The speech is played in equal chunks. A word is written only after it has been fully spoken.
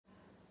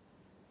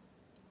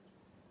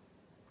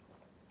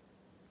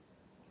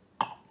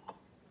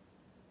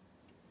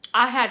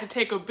I had to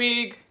take a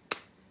big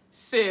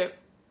sip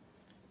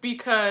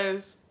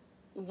because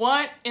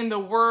what in the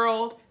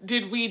world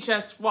did we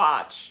just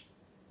watch?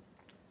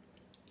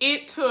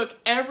 It took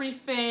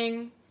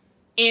everything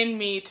in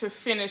me to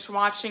finish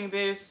watching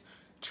this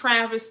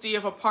travesty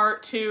of a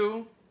part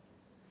 2.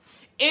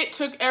 It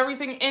took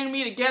everything in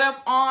me to get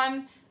up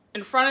on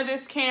in front of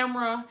this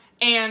camera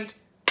and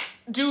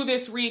do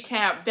this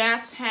recap.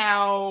 That's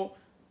how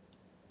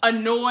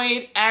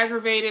annoyed,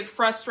 aggravated,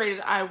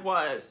 frustrated I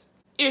was.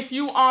 If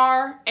you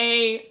are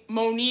a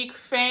Monique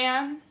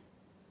fan,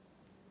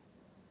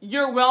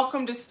 you're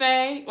welcome to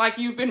stay, like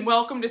you've been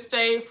welcome to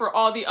stay for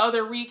all the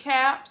other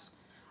recaps.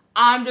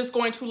 I'm just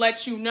going to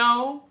let you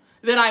know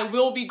that I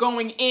will be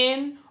going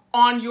in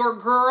on your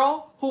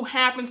girl who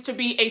happens to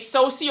be a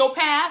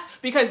sociopath,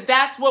 because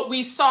that's what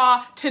we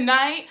saw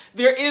tonight.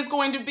 There is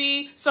going to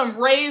be some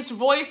raised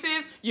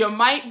voices. You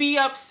might be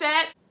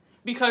upset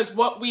because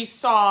what we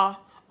saw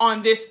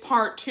on this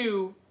part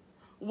 2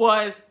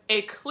 was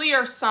a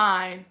clear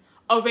sign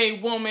of a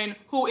woman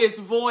who is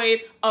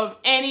void of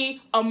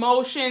any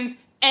emotions,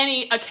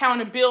 any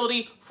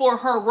accountability for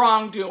her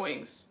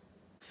wrongdoings.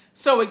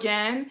 So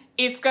again,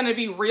 it's gonna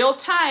be real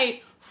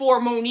tight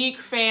for Monique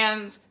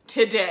fans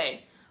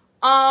today.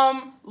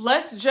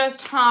 Let's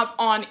just hop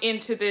on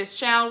into this,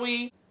 shall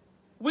we?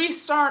 We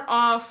start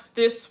off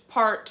this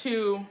part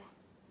 2.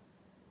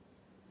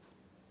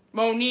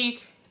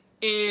 Monique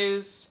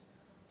is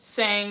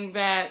saying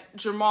that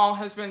Jamal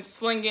has been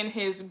slinging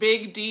his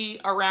big D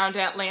around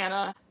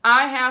Atlanta.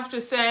 I have to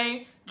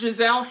say,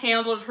 Giselle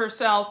handled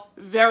herself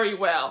very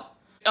well.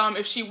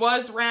 If she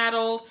was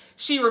rattled,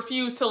 she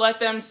refused to let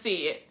them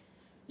see it.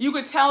 You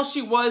could tell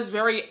she was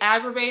very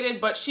aggravated,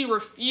 but she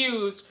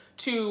refused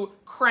to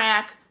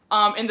crack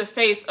in the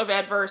face of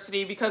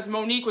adversity because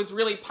Monique was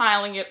really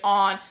piling it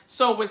on,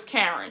 so was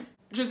Karen.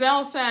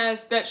 Giselle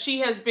says that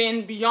she has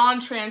been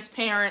beyond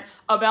transparent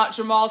about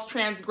Jamal's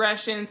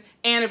transgressions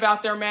and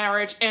about their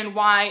marriage and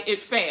why it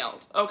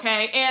failed,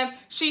 okay? And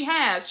she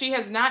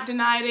has not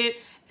denied it.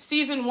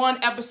 Season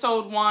 1,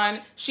 episode 1,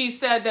 she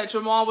said that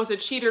Jamal was a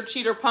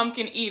cheater,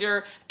 pumpkin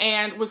eater,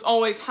 and was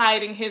always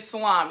hiding his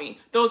salami.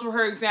 Those were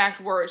her exact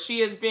words.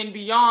 She has been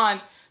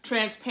beyond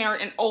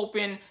transparent and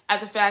open at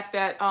the fact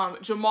that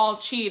Jamal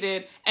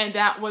cheated, and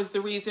that was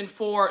the reason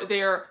for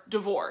their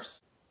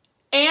divorce.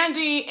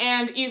 Andy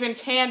and even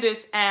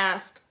Candiace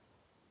ask,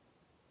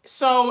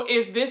 so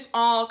if this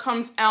all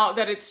comes out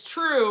that it's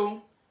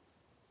true,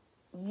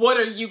 what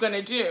are you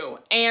gonna do?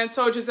 And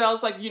so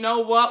Giselle's like, you know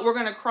what? We're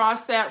gonna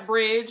cross that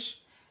bridge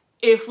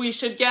if we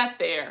should get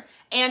there.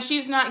 And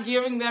she's not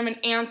giving them an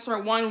answer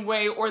one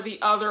way or the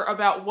other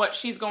about what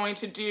she's going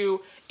to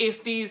do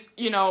if these,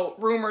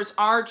 rumors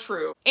are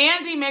true.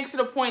 Andy makes it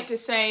a point to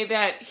say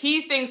that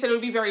he thinks that it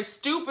would be very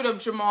stupid of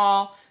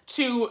Jamal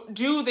to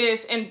do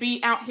this and be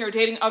out here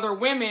dating other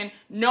women,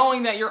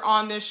 knowing that you're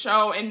on this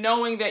show and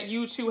knowing that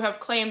you two have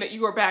claimed that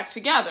you are back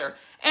together.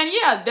 And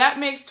yeah, that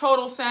makes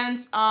total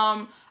sense.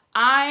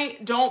 I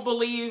don't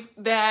believe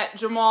that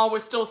Jamal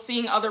was still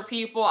seeing other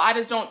people. I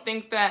just don't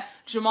think that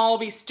Jamal will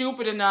be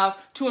stupid enough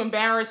to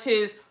embarrass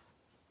his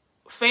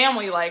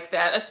family like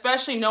that,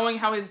 especially knowing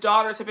how his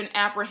daughters have been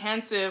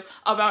apprehensive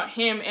about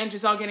him and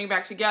Giselle getting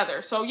back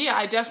together. So yeah,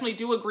 I definitely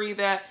do agree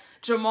that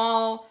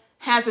Jamal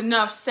has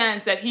enough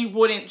sense that he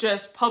wouldn't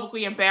just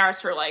publicly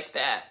embarrass her like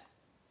that.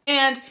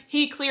 And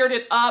he cleared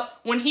it up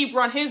when he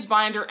brought his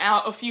binder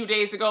out a few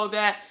days ago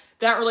that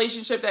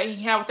relationship that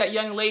he had with that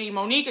young lady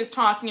Monique is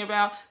talking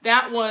about,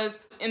 that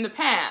was in the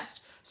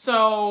past.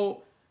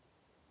 So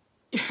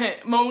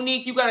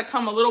Monique, you gotta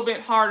come a little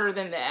bit harder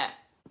than that.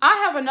 I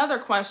have another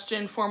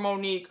question for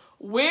Monique.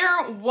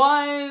 Where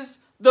was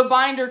the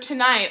binder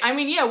tonight? I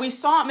mean, yeah, we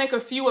saw it make a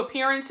few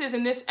appearances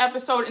in this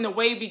episode in the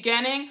way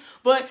beginning,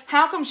 but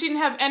how come she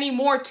didn't have any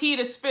more tea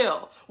to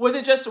spill? Was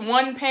it just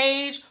one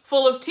page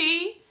full of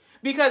tea?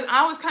 Because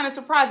I was kind of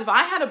surprised. If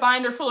I had a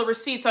binder full of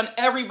receipts on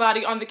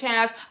everybody on the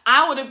cast,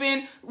 I would have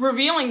been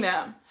revealing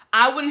them.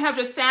 I wouldn't have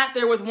just sat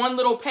there with one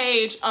little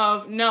page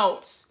of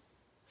notes.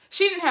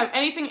 She didn't have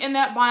anything in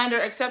that binder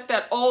except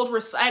that old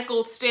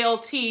recycled stale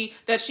tea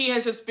that she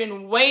has just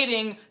been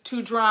waiting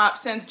to drop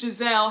since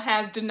Giselle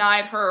has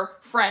denied her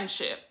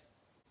friendship.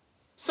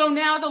 So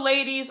now the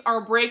ladies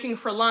are breaking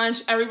for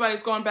lunch.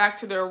 Everybody's going back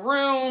to their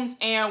rooms,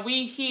 and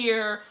we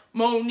hear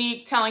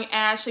Monique telling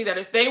Ashley that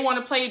if they want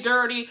to play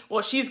dirty,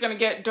 well, she's going to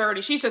get dirty.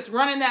 She's just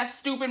running that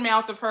stupid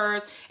mouth of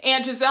hers.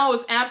 And Giselle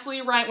was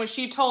absolutely right when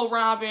she told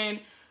Robin,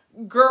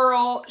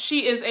 girl,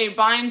 she is a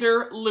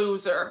binder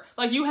loser.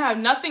 Like, you have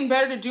nothing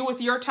better to do with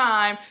your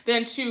time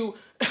than to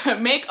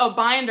make a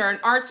binder, an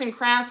arts and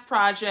crafts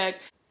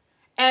project.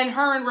 And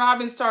her and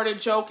Robin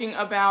started joking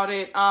about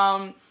it.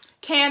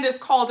 Candiace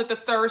called it the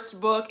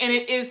thirst book, and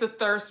it is the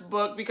thirst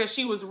book because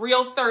she was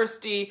real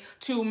thirsty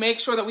to make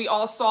sure that we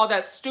all saw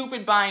that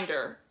stupid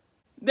binder.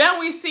 Then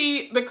we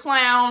see the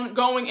clown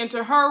going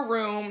into her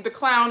room, the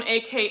clown,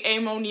 aka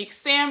Monique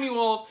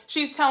Samuels.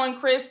 She's telling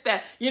Chris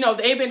that,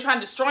 they've been trying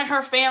to destroy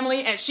her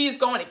family and she's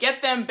going to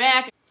get them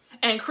back.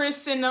 And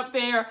Chris sitting up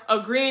there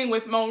agreeing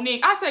with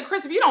Monique. I said,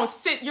 Chris, if you don't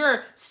sit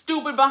your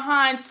stupid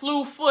behind,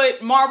 slew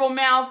foot, marble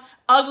mouth,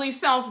 ugly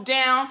self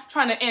down,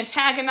 trying to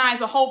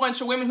antagonize a whole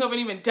bunch of women who haven't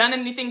even done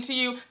anything to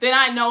you, then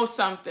I know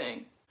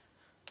something.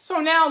 So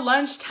now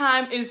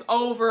lunchtime is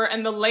over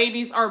and the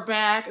ladies are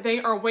back. They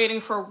are waiting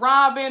for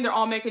Robin. They're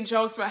all making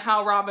jokes about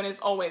how Robin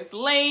is always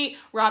late.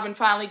 Robin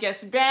finally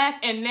gets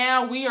back, and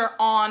now we are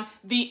on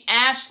the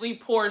Ashley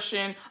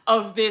portion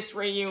of this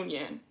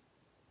reunion.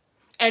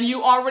 And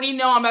you already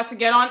know I'm about to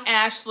get on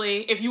Ashley.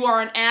 If you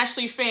are an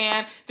Ashley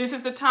fan, this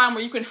is the time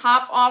where you can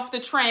hop off the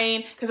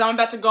train because I'm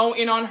about to go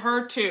in on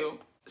her too.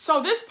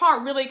 So this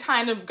part really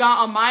kind of got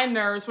on my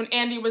nerves when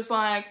Andy was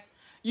like,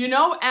 you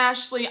know,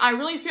 Ashley, I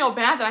really feel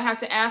bad that I have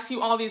to ask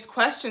you all these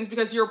questions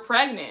because you're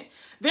pregnant.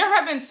 There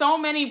have been so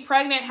many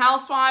pregnant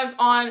housewives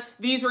on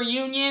these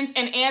reunions,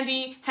 and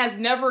Andy has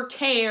never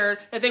cared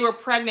that they were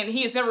pregnant.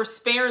 He has never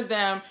spared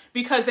them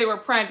because they were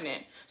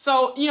pregnant.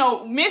 So, you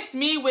know, miss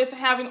me with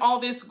having all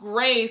this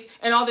grace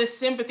and all this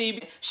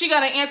sympathy. She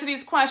got to answer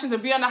these questions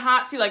and be on the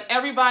hot seat like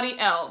everybody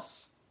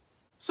else.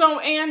 So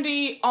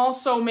Andy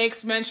also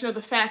makes mention of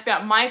the fact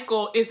that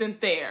Michael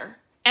isn't there.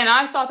 And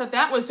I thought that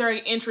that was very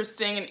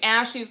interesting. And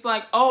Ashley's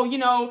like, oh, you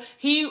know,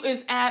 he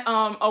is at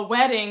a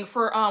wedding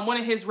for one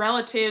of his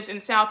relatives in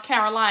South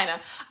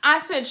Carolina. I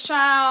said,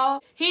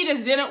 child, he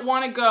just didn't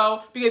want to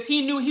go because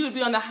he knew he would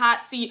be on the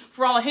hot seat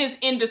for all of his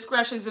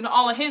indiscretions and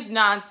all of his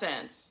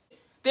nonsense.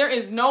 There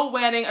is no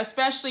wedding,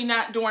 especially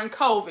not during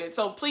COVID.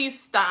 So please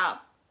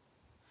stop.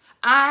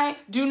 I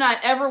do not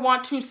ever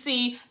want to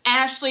see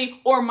Ashley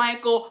or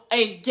Michael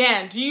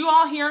again. Do you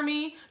all hear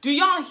me? Do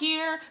y'all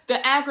hear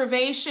the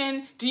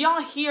aggravation? Do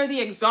y'all hear the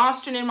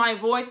exhaustion in my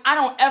voice? I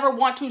don't ever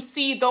want to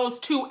see those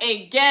two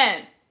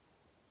again.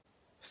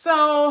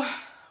 So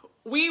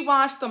we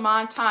watched the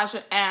montage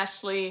of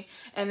Ashley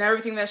and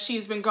everything that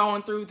she's been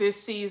going through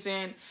this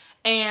season,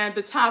 and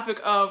the topic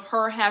of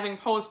her having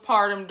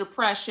postpartum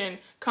depression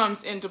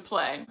comes into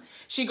play.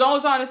 She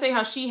goes on to say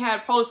how she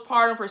had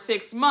postpartum for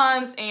 6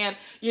 months and,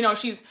 you know,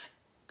 she's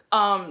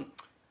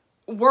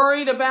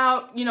worried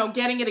about, you know,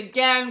 getting it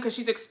again because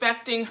she's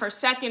expecting her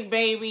second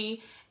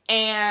baby,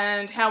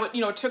 and how it,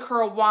 you know, took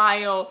her a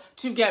while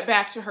to get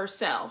back to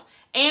herself.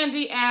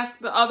 Andy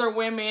asked the other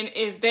women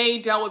if they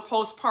dealt with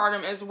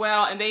postpartum as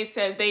well, and they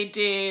said they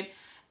did.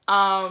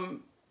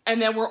 And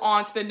then we're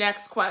on to the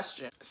next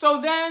question. So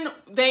then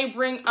they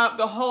bring up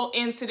the whole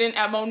incident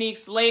at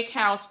Monique's lake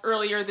house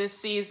earlier this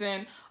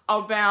season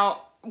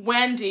about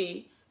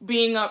Wendy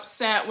being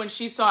upset when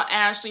she saw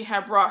Ashley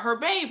had brought her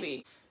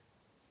baby.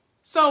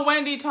 So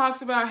Wendy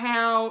talks about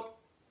how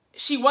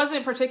she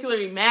wasn't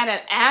particularly mad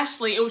at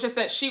Ashley. It was just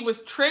that she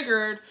was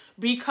triggered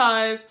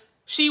because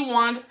she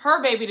wanted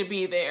her baby to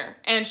be there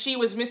and she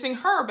was missing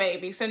her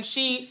baby since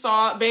she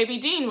saw baby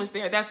Dean was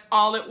there. That's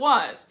all it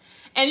was.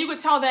 And you could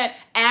tell that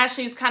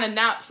Ashley's kind of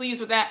not pleased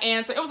with that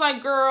answer. It was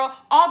like, girl,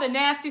 all the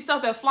nasty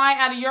stuff that fly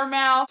out of your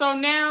mouth. So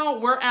now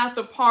we're at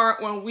the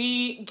part when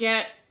we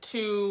get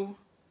to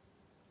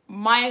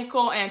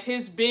Michael and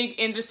his big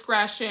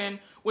indiscretion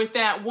with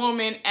that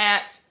woman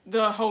at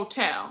the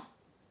hotel.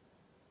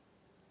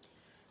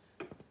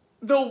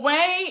 The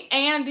way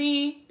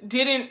Andy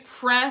didn't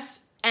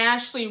press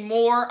Ashley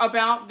more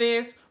about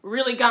this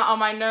really got on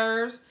my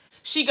nerves.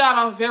 She got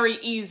off very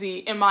easy,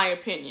 in my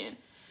opinion.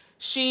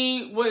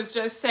 She was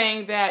just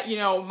saying that, you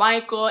know,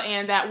 Michael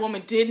and that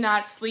woman did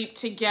not sleep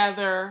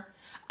together.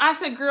 I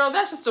said, girl,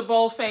 that's just a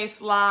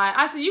bold-faced lie.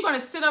 I said, you're going to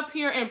sit up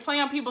here and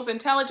play on people's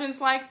intelligence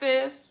like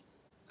this?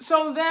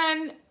 So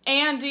then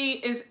Andy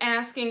is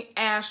asking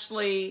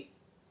Ashley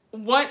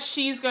what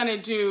she's going to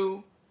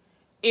do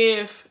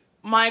if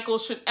Michael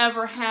should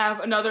ever have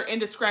another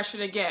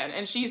indiscretion again.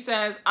 And she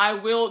says, I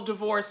will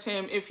divorce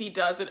him if he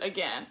does it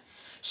again.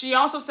 She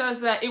also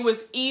says that it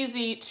was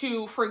easy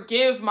to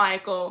forgive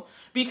Michael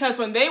because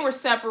when they were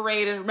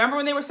separated, remember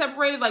when they were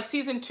separated like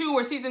season 2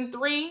 or season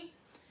 3?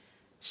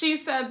 She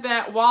said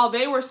that while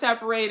they were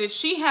separated,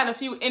 she had a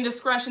few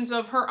indiscretions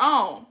of her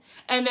own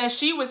and that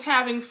she was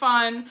having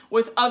fun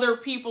with other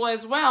people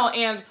as well,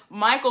 and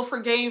Michael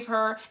forgave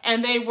her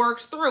and they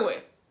worked through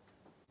it.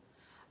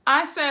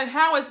 I said,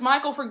 how is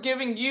Michael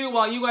forgiving you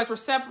while you guys were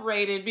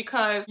separated?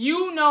 Because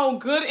you know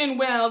good and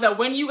well that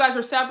when you guys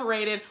were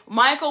separated,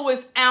 Michael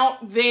was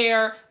out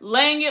there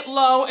laying it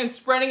low and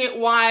spreading it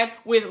wide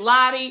with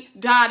Lottie,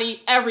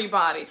 Dottie,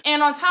 everybody.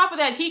 And on top of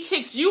that, he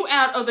kicked you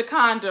out of the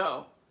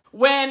condo.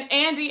 When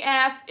Andy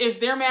asked if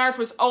their marriage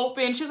was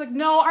open, she was like,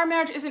 no, our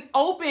marriage isn't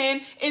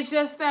open. It's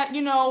just that,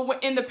 you know,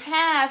 in the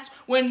past,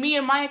 when me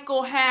and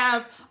Michael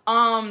have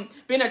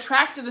been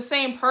attracted to the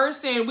same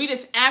person, we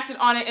just acted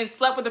on it and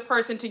slept with the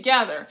person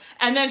together.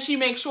 And then she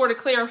makes sure to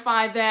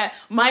clarify that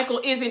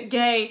Michael isn't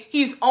gay.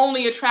 He's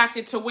only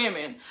attracted to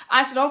women.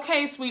 I said,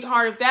 okay,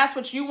 sweetheart, if that's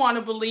what you want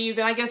to believe,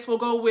 then I guess we'll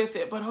go with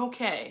it, but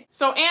okay.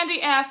 So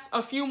Andy asked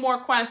a few more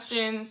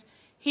questions.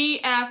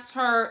 He asked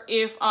her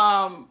if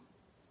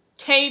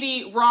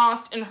Katie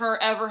Ross and her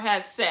ever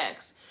had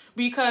sex,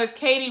 because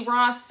Katie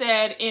Ross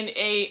said in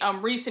a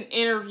recent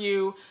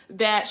interview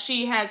that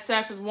she had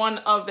sex with one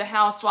of the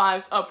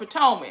Housewives of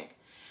Potomac.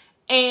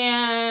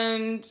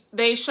 and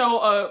they show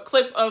a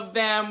clip of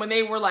them when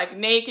they were like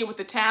naked with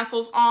the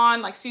tassels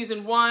on, like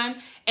season 1.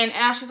 And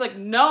Ashley's like,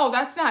 no,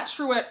 that's not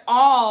true at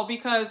all,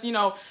 because, you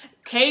know,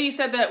 Katie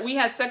said that we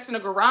had sex in a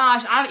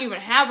garage. I don't even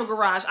have a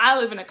garage. I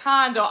live in a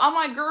condo. I'm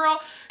like, girl,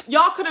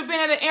 y'all could have been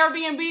at an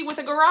Airbnb with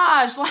a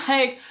garage.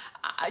 Like,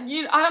 I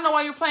don't know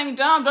why you're playing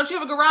dumb. Don't you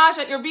have a garage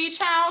at your beach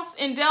house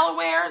in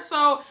Delaware?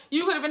 So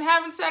you could have been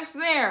having sex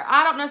there.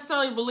 I don't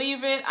necessarily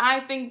believe it. I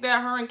think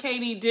that her and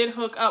Katie did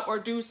hook up or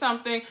do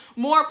something.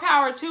 More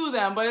power to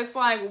them, but it's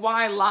like,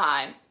 why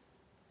lie?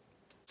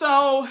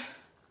 So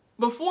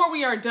before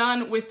we are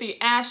done with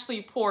the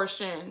Ashley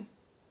portion,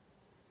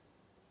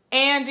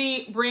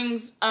 Andy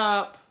brings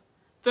up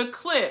the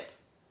clip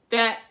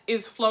that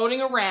is floating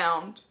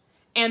around,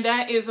 and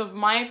that is of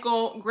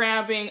Michael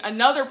grabbing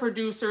another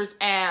producer's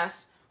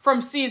ass from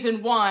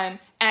season 1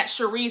 at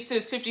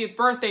Charisse's 50th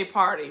birthday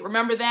party.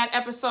 Remember that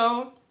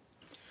episode?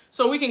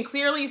 So we can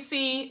clearly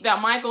see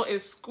that Michael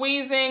is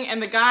squeezing, and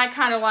the guy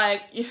kind of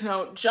like, you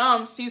know,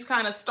 jumps. He's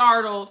kind of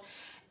startled.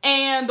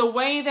 And the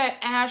way that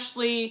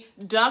Ashley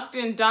ducked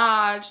and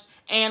dodged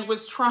and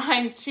was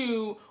trying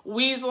to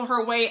weasel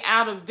her way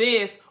out of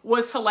this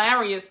was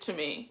hilarious to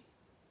me.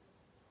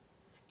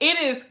 It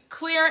is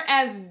clear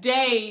as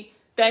day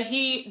that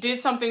he did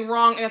something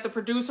wrong and that the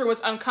producer was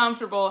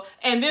uncomfortable.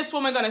 And this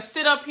woman gonna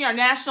sit up here on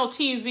national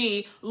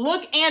TV,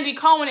 look Andy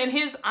Cohen in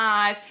his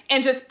eyes,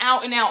 and just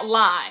out and out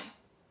lie.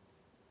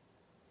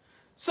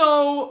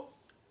 So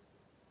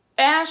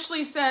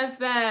Ashley says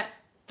that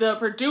the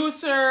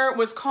producer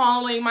was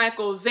calling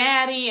Michael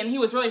Zaddy and he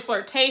was really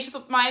flirtatious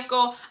with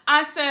Michael.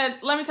 I said,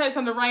 let me tell you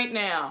something right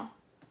now.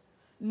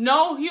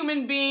 No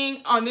human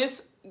being on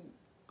this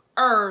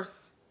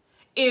earth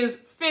is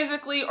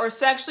physically or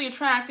sexually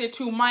attracted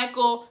to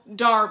Michael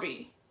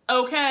Darby,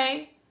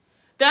 okay?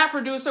 That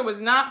producer was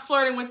not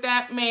flirting with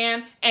that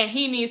man, and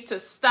he needs to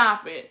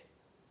stop it.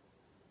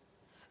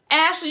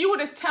 Ashley, you would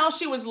just tell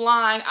she was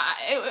lying.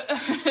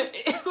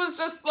 It was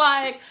just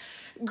like,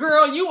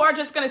 girl, you are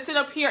just going to sit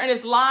up here and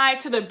just lie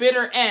to the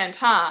bitter end,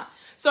 huh?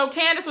 So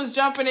Candiace was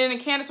jumping in, and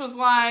Candiace was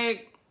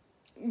like,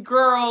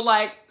 girl,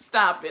 like,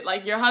 stop it.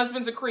 Like, your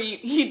husband's a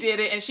creep. He did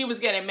it. And she was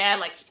getting mad,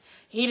 like,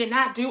 he did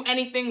not do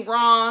anything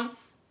wrong.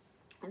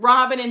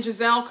 Robin and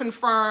Giselle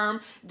confirm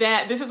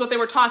that this is what they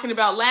were talking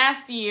about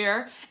last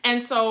year.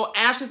 And so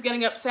Ashley's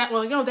getting upset.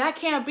 Well, you know, that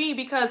can't be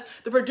because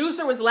the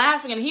producer was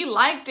laughing and he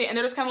liked it. And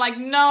they're just kind of like,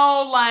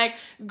 no, like,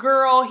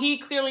 girl, he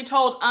clearly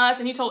told us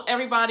and he told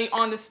everybody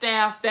on the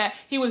staff that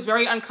he was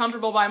very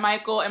uncomfortable by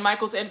Michael and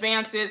Michael's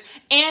advances.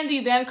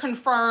 Andy then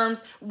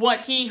confirms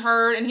what he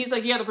heard. And he's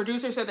like, yeah, the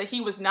producer said that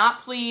he was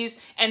not pleased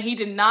and he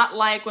did not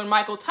like when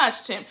Michael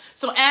touched him.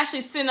 So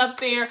Ashley's sitting up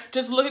there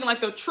just looking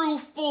like the true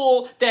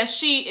fool that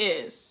she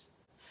is.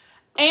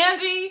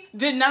 Andy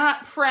did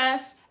not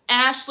press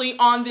Ashley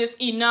on this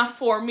enough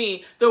for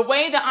me. The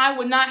way that I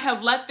would not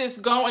have let this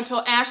go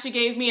until Ashley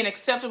gave me an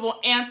acceptable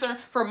answer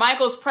for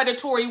Michael's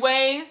predatory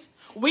ways,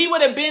 we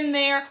would have been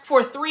there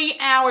for 3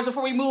 hours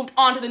before we moved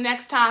on to the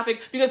next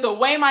topic, because the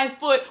way my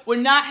foot would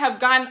not have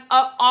gotten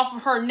up off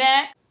of her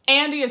neck.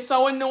 Andy is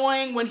so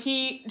annoying when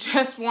he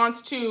just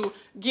wants to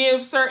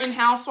give certain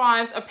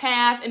housewives a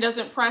pass and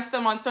doesn't press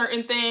them on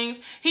certain things.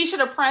 He should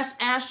have pressed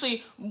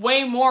Ashley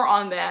way more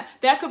on that.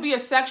 That could be a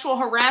sexual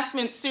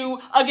harassment suit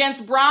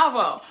against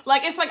Bravo.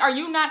 Like, it's like, are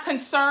you not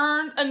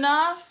concerned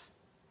enough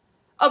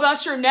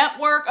about your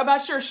network,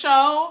 about your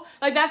show?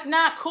 Like, that's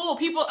not cool.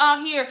 People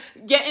out here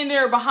getting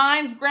their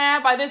behinds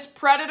grabbed by this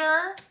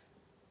predator.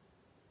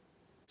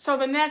 So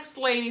the next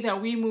lady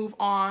that we move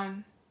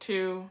on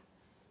to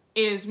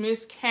is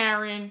Miss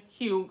Karen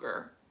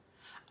Huger,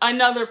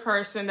 another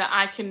person that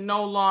I can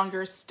no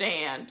longer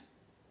stand.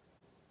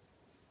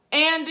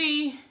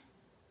 Andy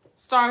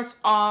starts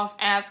off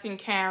asking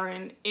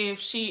Karen if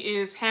she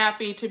is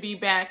happy to be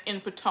back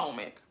in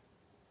Potomac.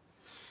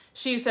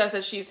 She says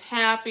that she's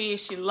happy,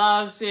 she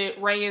loves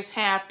it, Ray is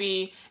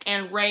happy,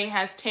 and Ray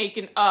has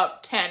taken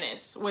up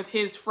tennis with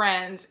his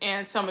friends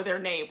and some of their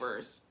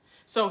neighbors.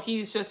 So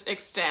he's just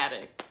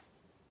ecstatic.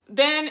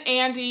 Then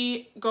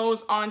Andy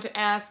goes on to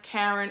ask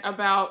Karen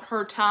about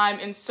her time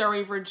in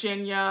Surrey,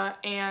 Virginia,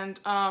 and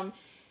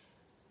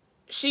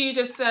she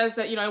just says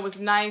that, you know, it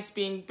was nice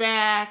being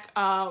back.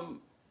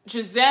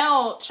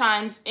 Giselle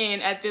chimes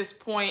in at this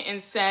point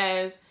and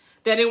says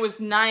that it was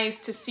nice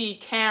to see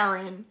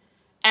Karen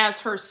as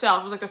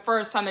herself. It was like the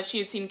first time that she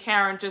had seen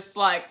Karen just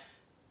like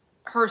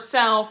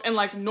herself and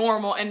like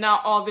normal and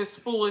not all this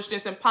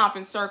foolishness and pomp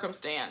and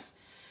circumstance.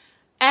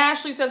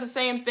 Ashley says the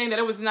same thing, that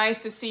it was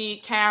nice to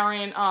see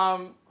Karen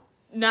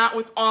not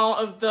with all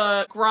of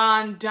the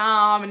grand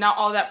dame and not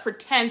all that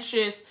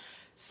pretentious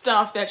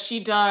stuff that she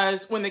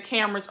does when the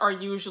cameras are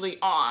usually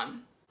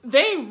on.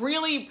 They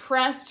really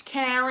pressed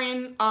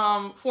Karen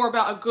for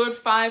about a good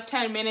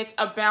 5-10 minutes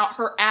about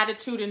her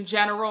attitude in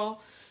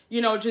general. You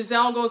know,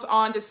 Giselle goes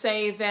on to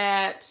say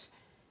that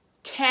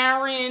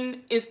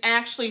Karen is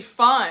actually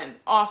fun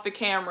off the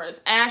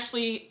cameras.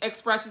 Ashley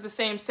expresses the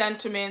same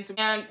sentiments,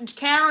 and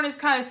Karen is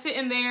kind of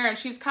sitting there and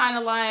she's kind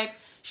of like,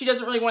 she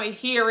doesn't really want to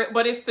hear it,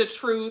 but it's the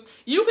truth.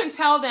 You can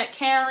tell that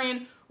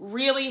Karen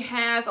really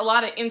has a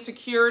lot of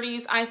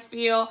insecurities, I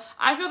feel.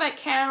 I feel that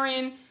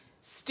Karen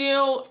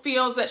still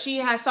feels that she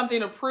has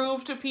something to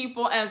prove to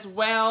people as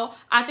well.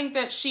 I think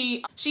that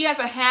she has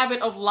a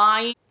habit of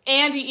lying.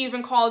 Andy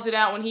even called it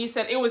out when he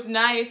said it was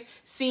nice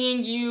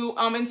seeing you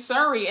in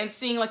Surrey and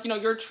seeing, like, you know,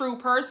 your true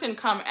person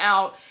come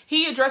out.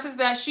 He addresses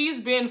that she's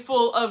been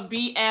full of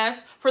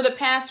BS for the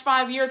past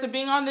 5 years of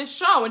being on this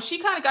show, and she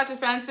kind of got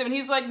defensive, and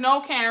he's like, no,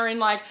 Karen,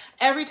 like,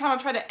 every time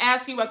I've tried to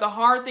ask you about the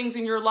hard things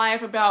in your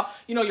life, about,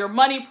 you know, your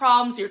money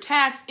problems, your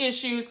tax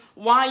issues,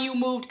 why you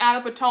moved out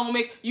of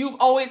Potomac, you've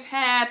always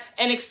had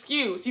an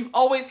excuse. You've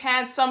always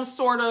had some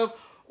sort of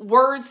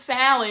word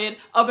salad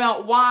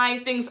about why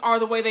things are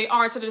the way they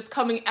are instead of just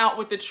coming out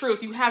with the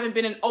truth. You haven't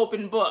been an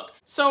open book.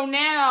 So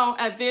now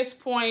at this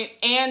point,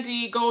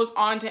 Andy goes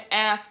on to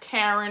ask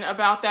Karen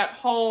about that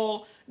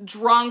whole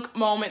drunk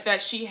moment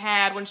that she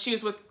had when she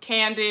was with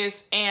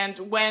Candiace and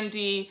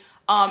Wendy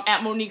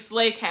at Monique's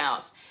lake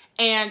house,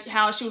 and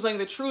how she was letting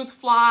the truth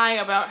fly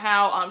about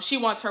how she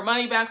wants her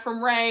money back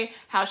from Ray,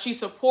 how she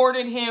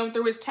supported him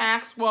through his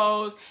tax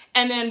woes.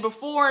 And then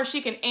before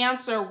she can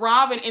answer,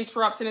 Robin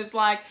interrupts and is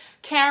like,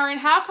 Karen,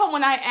 how come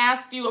when I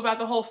asked you about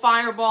the whole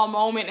fireball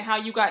moment and how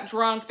you got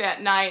drunk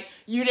that night,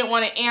 you didn't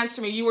want to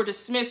answer me, you were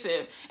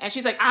dismissive? And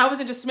she's like, I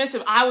wasn't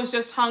dismissive, I was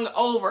just hung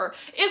over.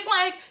 It's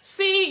like,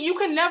 see, you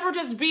can never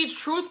just be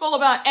truthful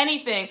about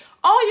anything.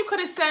 All you could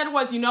have said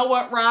was, you know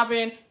what,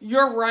 Robin,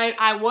 you're right,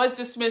 I was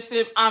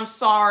dismissive, I'm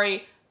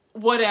sorry,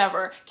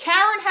 whatever.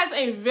 Karen has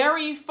a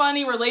very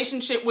funny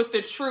relationship with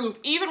the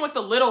truth, even with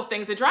the little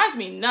things. It drives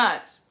me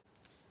nuts.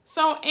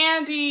 So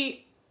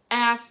Andy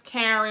asked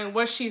Karen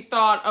what she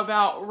thought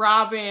about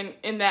Robin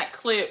in that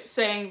clip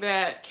saying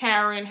that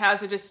Karen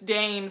has a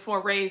disdain for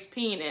Ray's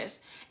penis.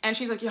 And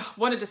she's like, yeah,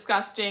 what a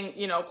disgusting,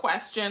 you know,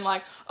 question.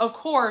 Like, of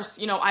course,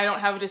 you know, I don't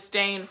have a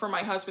disdain for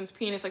my husband's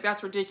penis. Like,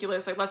 that's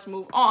ridiculous. Like, let's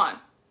move on.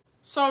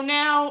 So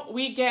now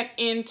we get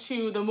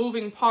into the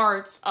moving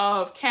parts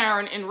of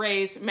Karen and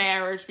Ray's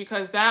marriage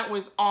because that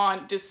was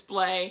on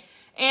display.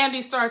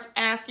 Andy starts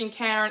asking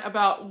Karen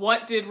about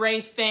what did Ray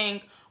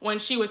think when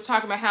she was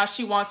talking about how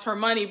she wants her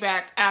money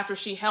back after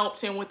she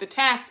helped him with the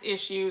tax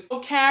issues.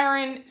 So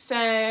Karen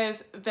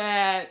says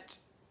that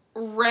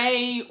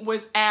Ray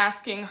was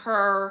asking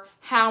her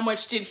how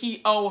much did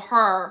he owe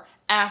her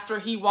after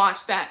he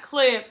watched that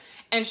clip.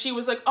 And she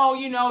was like, oh,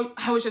 you know,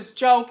 I was just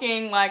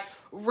joking. Like,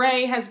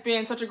 Ray has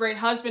been such a great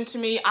husband to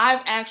me.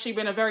 I've actually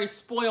been a very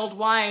spoiled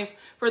wife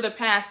for the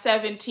past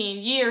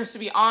 17 years, to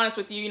be honest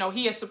with you. You know,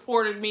 he has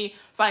supported me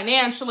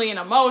financially and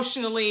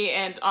emotionally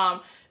and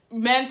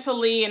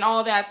mentally and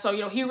all that. So,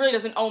 you know, he really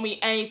doesn't owe me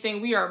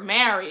anything. We are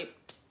married.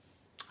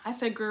 I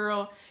said,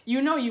 girl,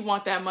 you know you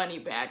want that money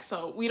back,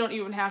 so we don't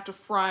even have to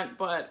front,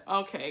 but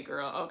okay,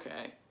 girl,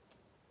 okay.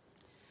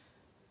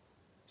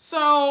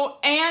 So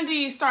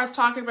Andy starts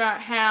talking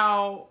about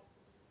how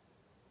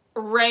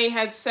Ray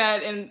had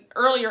said in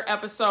earlier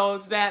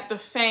episodes that the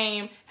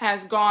fame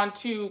has gone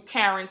to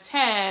Karen's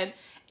head,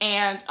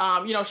 and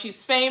you know,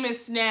 she's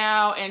famous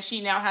now, and she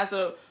now has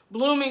a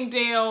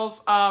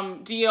Bloomingdale's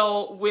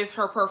deal with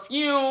her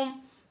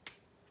perfume.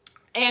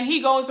 And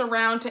he goes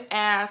around to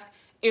ask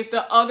if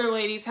the other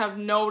ladies have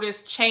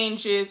noticed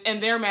changes in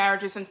their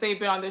marriages since they've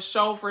been on this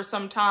show for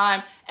some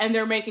time and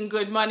they're making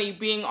good money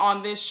being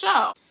on this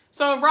show.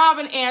 So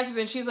Robin answers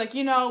and she's like,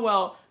 you know,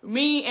 well,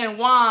 me and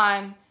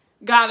Juan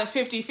got a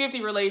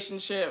 50-50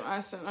 relationship. I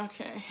said,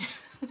 okay.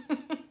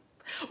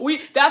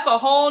 That's a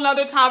whole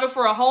nother topic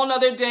for a whole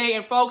nother day,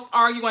 and folks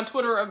argue on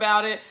Twitter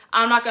about it.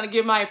 I'm not going to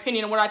give my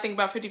opinion on what I think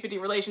about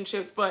 50-50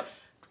 relationships, but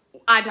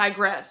I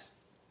digress.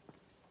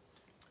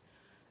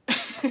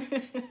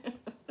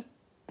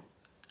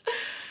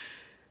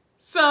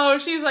 So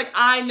she's like,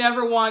 I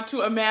never want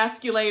to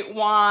emasculate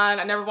Juan.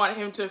 I never want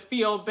him to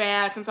feel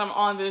bad since I'm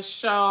on this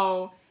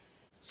show.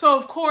 So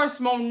of course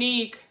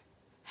Monique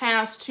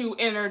has to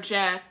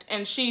interject,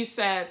 and she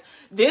says,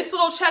 this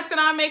little check that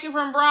I'm making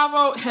from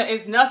Bravo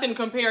is nothing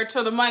compared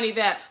to the money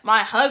that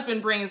my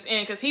husband brings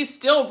in, because he's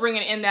still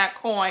bringing in that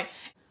coin.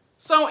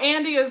 So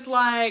Andy is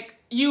like,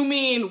 you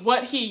mean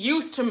what he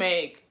used to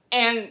make?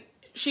 And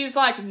she's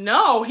like,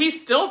 no,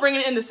 he's still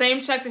bringing in the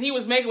same checks that he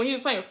was making when he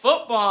was playing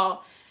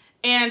football.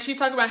 And she's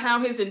talking about how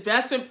his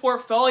investment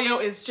portfolio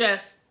is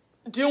just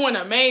doing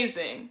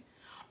amazing.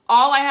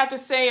 All I have to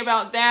say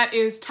about that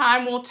is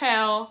time will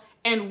tell,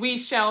 and we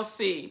shall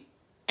see.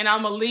 And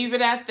I'm gonna leave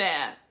it at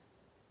that.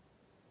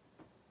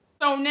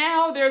 So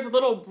now there's a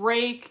little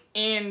break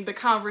in the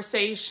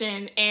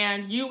conversation,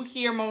 and you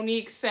hear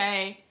Monique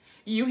say,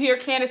 you hear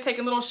Candiace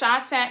taking little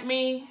shots at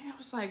me? I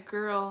was like,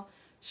 girl,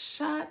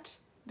 shut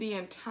the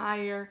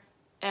entire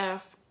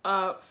F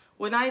up.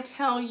 When I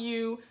tell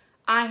you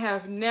I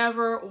have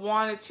never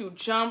wanted to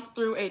jump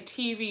through a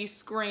TV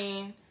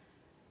screen,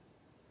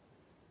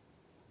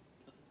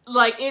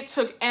 like, it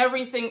took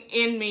everything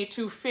in me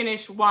to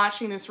finish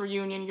watching this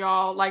reunion,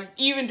 y'all. Like,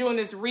 even doing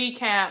this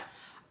recap,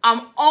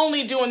 I'm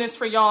only doing this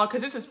for y'all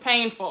because this is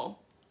painful.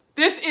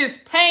 This is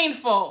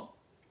painful.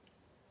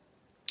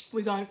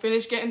 We're going to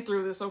finish getting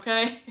through this,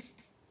 okay?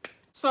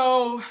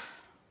 So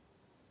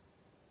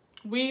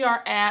we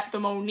are at the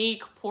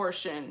Monique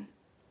portion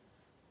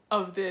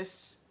of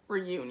this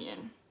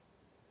reunion.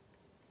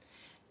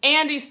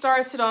 Andy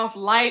starts it off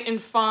light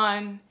and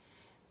fun,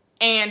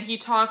 and he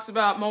talks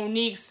about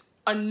Monique's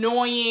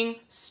annoying,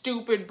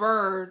 stupid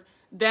bird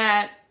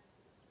that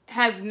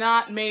has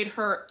not made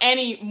her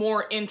any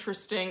more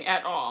interesting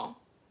at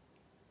all.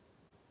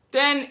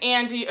 Then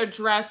Andy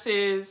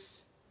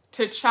addresses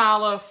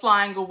T'Challa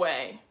flying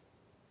away,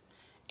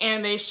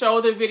 and they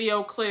show the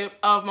video clip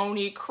of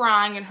Monique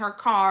crying in her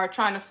car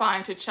trying to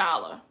find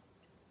T'Challa.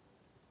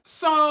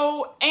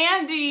 So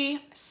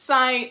Andy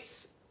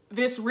cites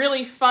this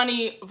really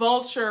funny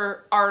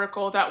Vulture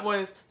article that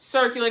was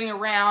circulating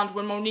around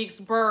when Monique's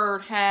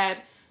bird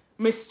had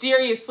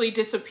mysteriously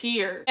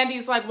disappeared. And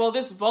he's like, well,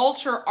 this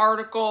Vulture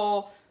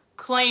article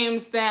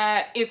claims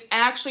that it's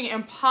actually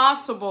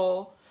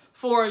impossible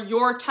for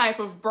your type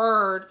of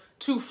bird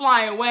to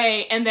fly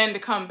away and then to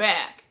come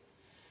back.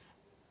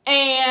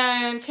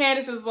 And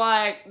Candiace is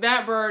like,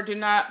 that bird did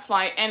not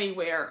fly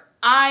anywhere.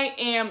 I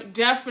am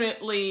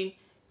definitely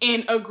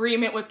in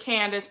agreement with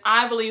Candiace.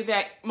 I believe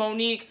that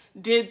Monique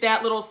did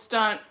that little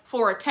stunt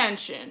for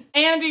attention.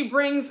 Andy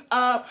brings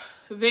up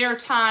their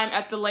time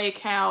at the lake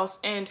house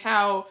and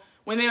how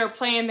when they were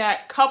playing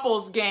that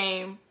couples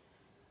game,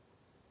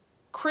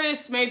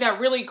 Chris made that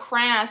really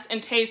crass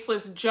and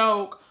tasteless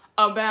joke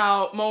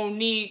about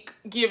Monique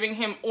giving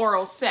him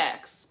oral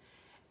sex.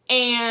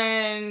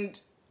 And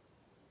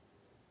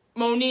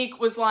Monique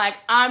was like,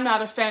 I'm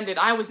not offended.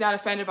 I was not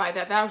offended by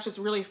that. That was just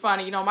really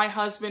funny. You know, my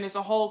husband is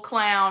a whole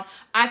clown.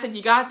 I said,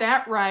 you got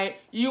that right.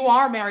 You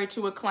are married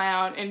to a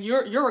clown, and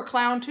you're a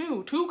clown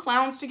too. Two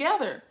clowns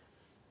together.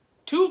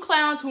 Two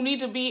clowns who need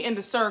to be in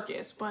the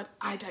circus, but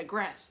I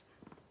digress.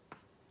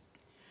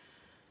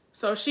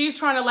 So she's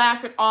trying to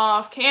laugh it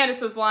off.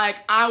 Candiace is like,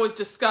 I was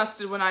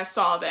disgusted when I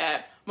saw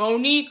that.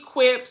 Monique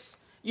quips,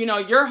 you know,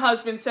 your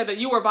husband said that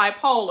you were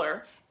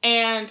bipolar.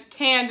 And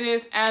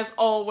Candiace, as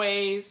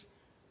always,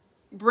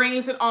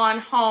 brings it on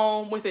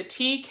home with a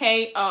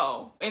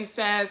TKO and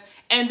says,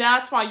 and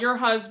that's why your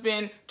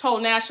husband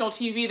told national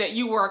TV that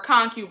you were a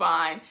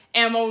concubine,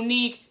 and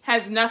Monique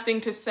has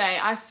nothing to say.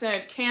 I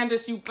said,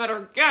 Candiace, you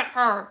better get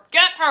her,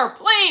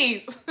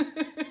 please.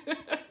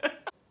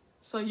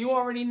 So you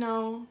already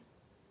know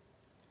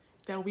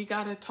that we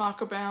gotta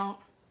talk about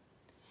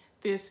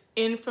this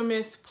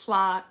infamous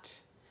plot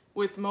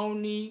with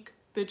Monique,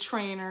 the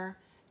trainer,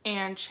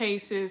 and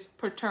Chase's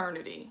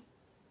paternity.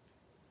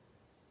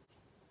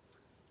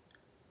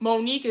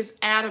 Monique is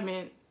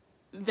adamant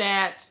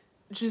that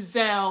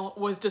Giselle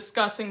was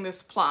discussing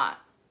this plot.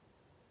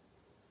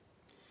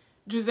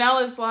 Giselle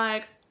is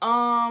like,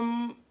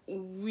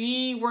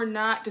 we were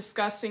not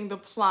discussing the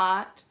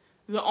plot.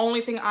 The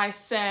only thing I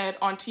said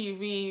on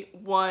TV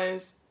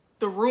was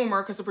the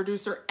rumor because the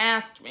producer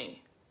asked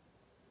me.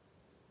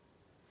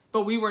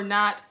 But we were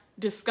not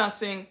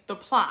discussing the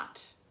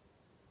plot.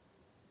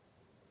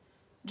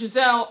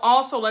 Giselle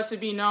also lets it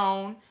be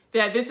known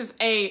that this is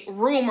a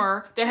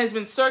rumor that has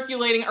been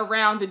circulating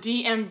around the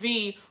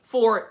DMV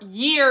for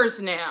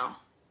years now.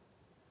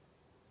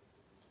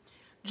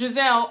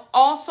 Giselle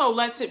also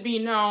lets it be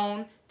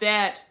known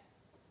that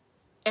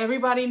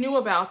everybody knew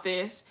about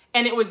this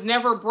and it was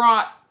never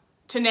brought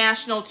to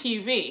national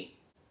TV.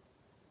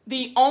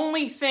 The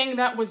only thing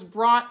that was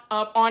brought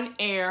up on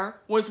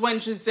air was when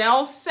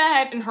Giselle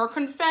said in her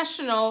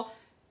confessional,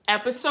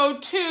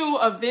 episode 2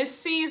 of this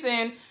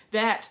season,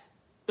 that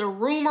the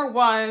rumor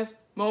was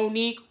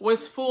Monique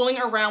was fooling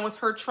around with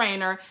her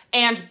trainer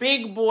and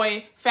Big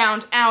Boy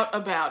found out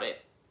about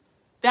it.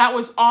 That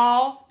was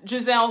all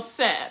Giselle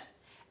said.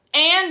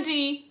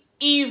 Andy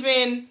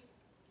even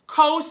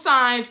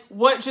co-signed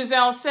what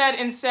Giselle said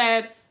and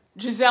said,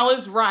 Giselle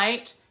is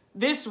right.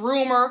 This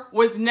rumor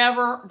was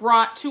never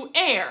brought to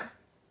air.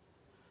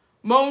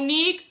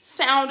 Monique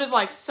sounded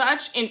like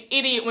such an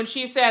idiot when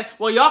she said,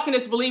 well, y'all can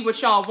just believe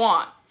what y'all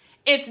want.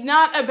 It's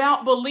not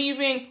about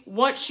believing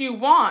what you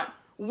want.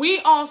 We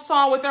all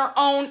saw with our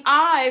own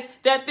eyes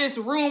that this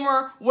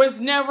rumor was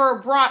never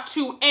brought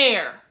to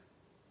air.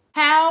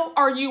 How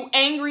are you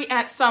angry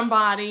at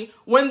somebody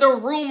when the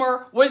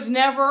rumor was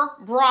never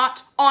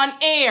brought on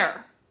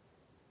air?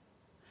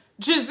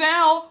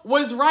 Giselle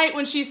was right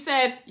when she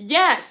said,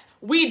 yes,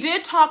 we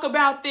did talk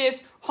about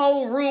this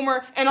whole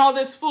rumor and all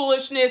this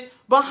foolishness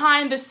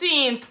behind the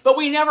scenes, but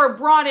we never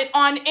brought it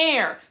on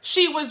air.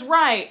 She was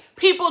right.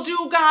 People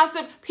do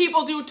gossip,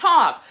 people do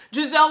talk.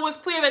 Giselle was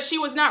clear that she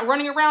was not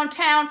running around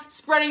town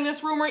spreading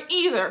this rumor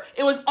either.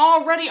 It was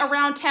already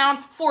around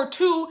town for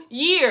 2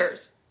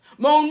 years.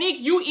 Monique,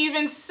 you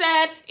even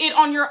said it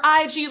on your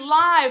IG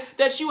Live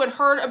that you had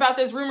heard about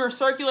this rumor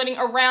circulating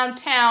around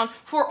town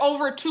for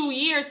over 2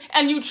 years,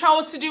 and you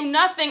chose to do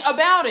nothing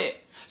about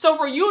it. So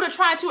for you to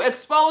try to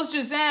expose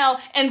Giselle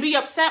and be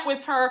upset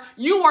with her,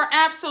 you are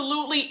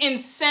absolutely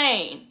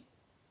insane.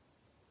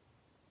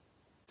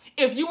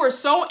 If you were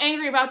so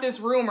angry about this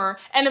rumor,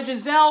 and if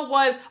Giselle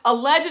was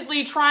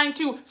allegedly trying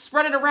to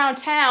spread it around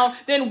town,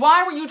 then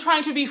why were you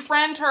trying to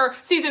befriend her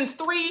seasons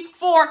 3,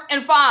 4,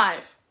 and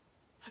 5?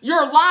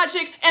 Your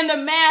logic and the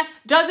math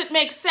doesn't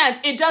make sense.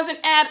 It doesn't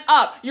add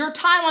up. Your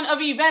timeline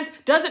of events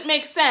doesn't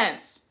make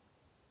sense.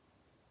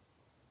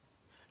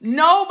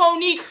 No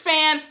Monique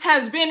fan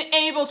has been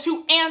able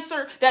to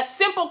answer that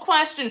simple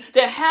question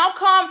that how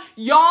come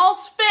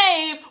y'all's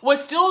fave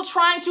was still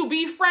trying to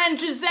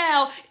befriend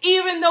Giselle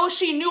even though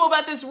she knew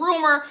about this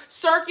rumor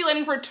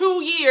circulating for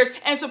 2 years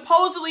and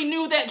supposedly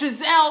knew that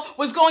Giselle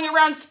was going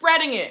around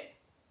spreading it.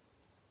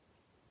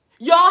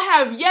 Y'all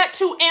have yet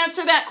to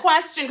answer that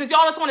question because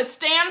y'all just want to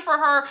stand for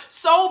her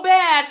so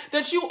bad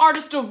that you are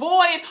just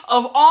devoid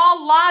of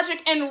all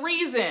logic and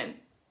reason.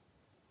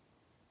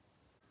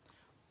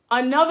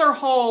 Another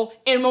hole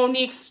in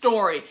Monique's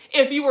story.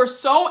 If you were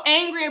so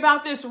angry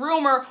about this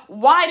rumor,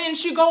 why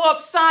didn't you go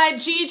upside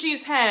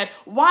Gigi's head?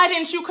 Why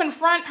didn't you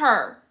confront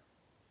her?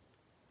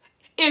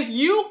 If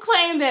you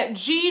claim that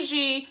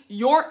Gigi,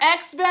 your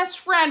ex-best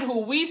friend who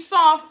we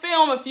saw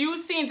film a few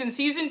scenes in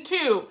season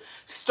 2,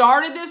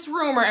 started this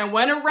rumor and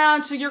went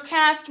around to your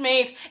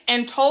castmates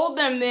and told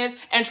them this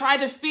and tried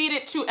to feed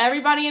it to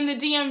everybody in the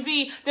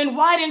DMV, then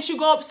why didn't you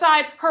go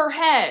upside her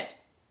head?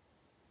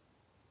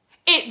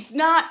 It's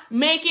not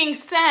making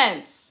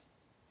sense.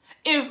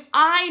 If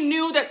I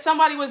knew that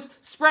somebody was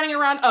spreading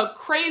around a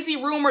crazy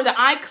rumor that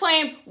I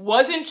claimed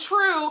wasn't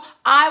true,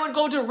 I would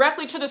go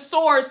directly to the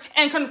source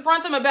and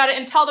confront them about it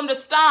and tell them to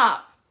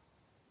stop.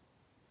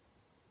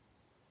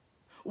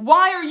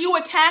 Why are you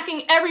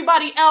attacking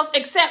everybody else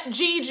except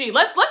Gigi?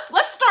 Let's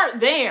start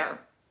there.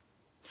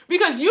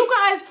 Because you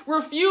guys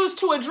refuse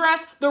to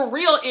address the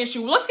real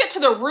issue. Let's get to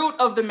the root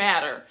of the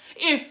matter.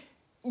 If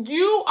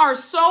you are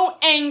so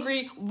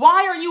angry,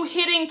 why are you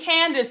hitting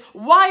Candiace?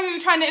 Why are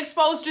you trying to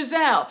expose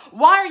Giselle?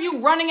 Why are you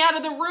running out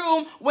of the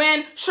room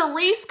when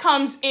Charisse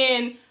comes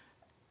in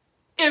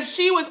if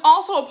she was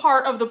also a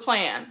part of the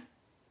plan?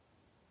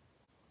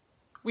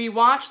 We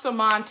watched the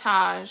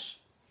montage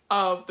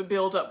of the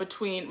buildup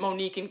between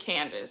Monique and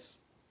Candiace.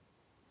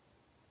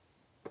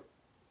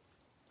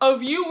 A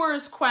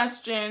viewer's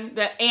question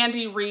that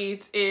Andy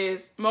reads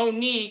is,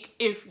 Monique,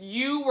 if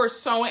you were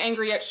so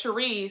angry at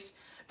Charisse,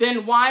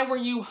 then why were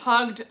you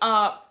hugged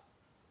up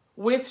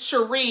with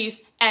Charisse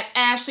at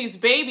Ashley's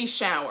baby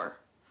shower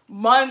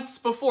months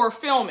before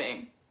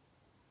filming?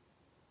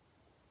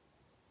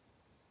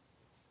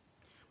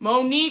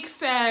 Monique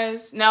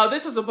says, now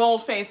this is a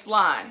bold-faced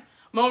lie.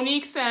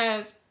 Monique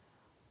says,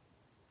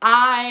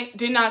 I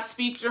did not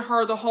speak to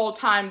her the whole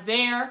time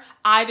there.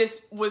 I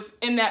just was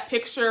in that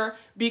picture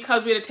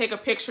because we had to take a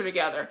picture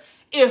together.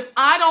 If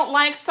I don't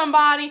like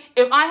somebody,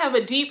 if I have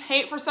a deep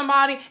hate for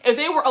somebody, if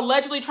they were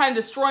allegedly trying to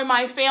destroy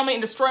my family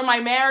and destroy my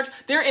marriage,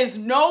 there is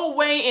no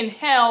way in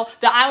hell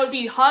that I would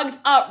be hugged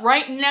up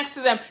right next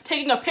to them,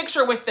 taking a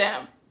picture with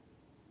them.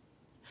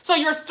 So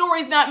your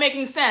story's not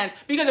making sense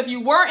because if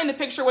you were in the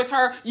picture with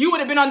her, you would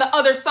have been on the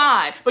other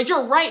side, but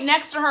you're right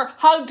next to her,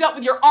 hugged up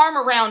with your arm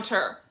around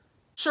her.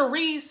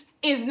 Charisse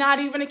is not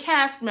even a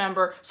cast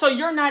member, so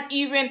you're not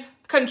even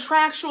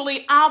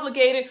contractually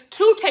obligated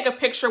to take a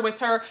picture with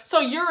her, so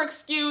your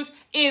excuse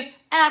is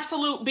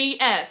absolute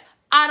BS.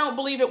 I don't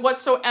believe it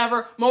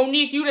whatsoever.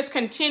 Monique, you just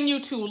continue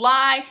to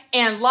lie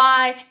and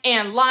lie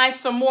and lie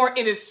some more.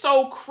 It is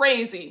so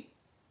crazy.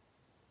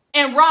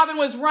 And Robin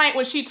was right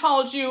when she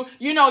told you,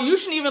 you know, you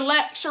shouldn't even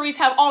let Charisse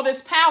have all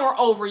this power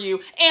over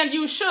you, and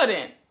you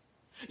shouldn't.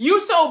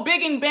 You so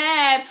big and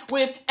bad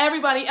with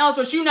everybody else,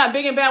 but you not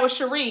big and bad with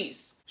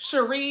Charisse.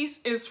 Charisse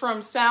is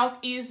from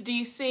Southeast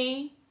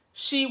DC.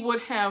 She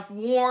would have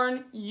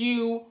worn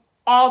you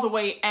all the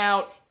way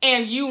out,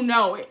 and you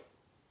know it.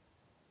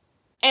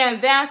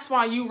 And that's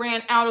why you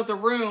ran out of the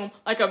room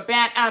like a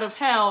bat out of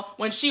hell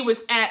when she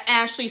was at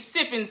Ashley's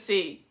Sip and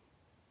See.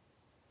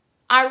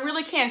 I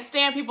really can't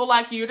stand people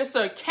like you. You're just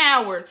a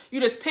coward. You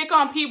just pick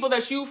on people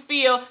that you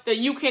feel that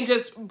you can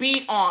just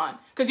beat on.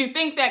 Because you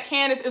think that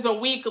Candiace is a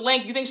weak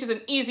link. You think she's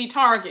an easy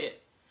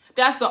target.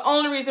 That's the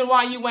only reason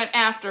why you went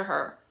after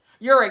her.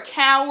 You're a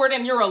coward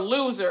and you're a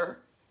loser.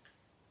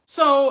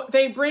 So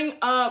they bring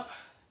up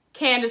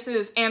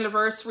Candiace's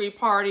anniversary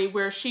party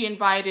where she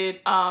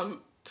invited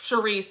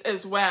Charisse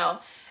as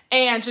well.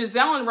 And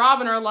Giselle and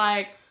Robin are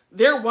like,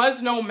 there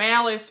was no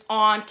malice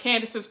on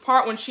Candiace's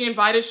part when she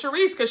invited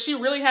Charisse because she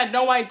really had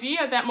no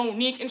idea that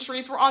Monique and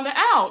Charisse were on the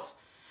out.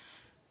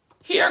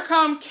 Here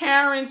come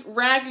Karen's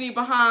raggedy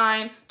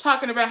behind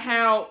talking about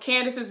how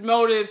Candiace's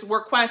motives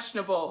were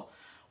questionable.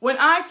 When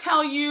I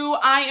tell you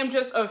I am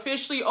just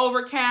officially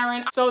over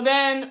Karen. So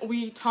then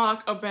we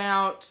talk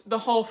about the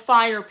whole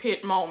fire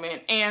pit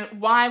moment and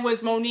why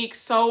was Monique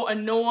so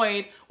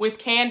annoyed with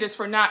Candiace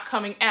for not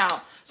coming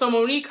out. So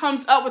Monique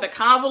comes up with a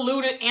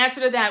convoluted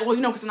answer to that. Well,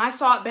 you know, because when I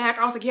saw it back,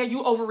 I was like, yeah,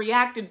 you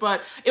overreacted,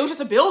 but it was just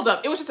a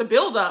buildup. It was just a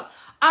buildup.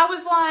 I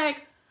was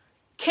like,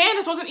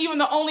 Candiace wasn't even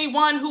the only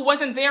one who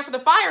wasn't there for the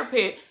fire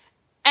pit.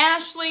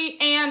 Ashley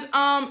and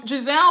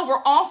Giselle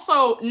were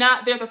also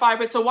not there at the fire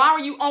pit, so why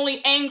were you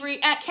only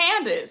angry at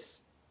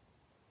Candiace?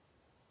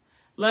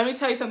 Let me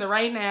tell you something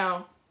right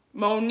now.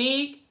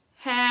 Monique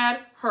had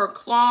her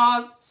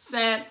claws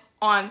set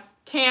on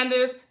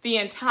Candiace the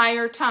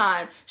entire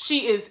time.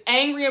 She is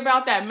angry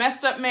about that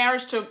messed up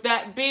marriage to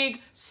that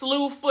big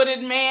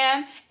slew-footed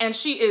man, and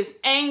she is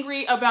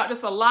angry about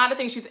just a lot of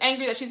things. She's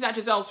angry that she's not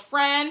Gizelle's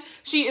friend.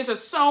 She is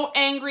just so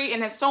angry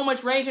and has so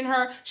much rage in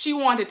her. She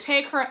wanted to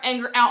take her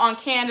anger out on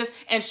Candiace,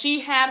 and she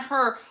had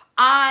her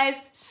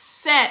eyes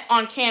set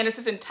on Candiace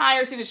this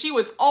entire season. She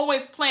was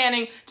always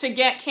planning to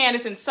get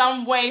Candiace in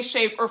some way,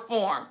 shape, or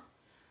form.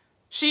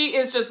 She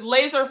is just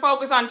laser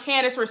focused on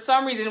Candiace for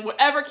some reason.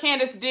 Whatever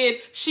Candiace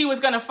did, she was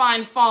going to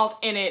find fault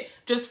in it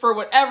just for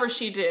whatever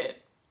she did.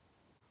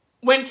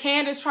 When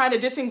Candiace tried to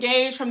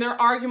disengage from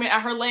their argument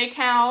at her lake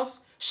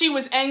house, she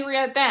was angry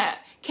at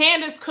that.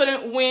 Candiace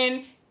couldn't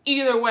win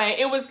either way.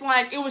 It was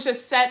like, it was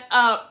just set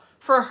up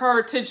for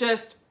her to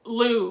just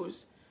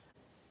lose.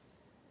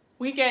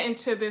 We get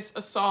into this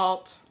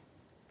assault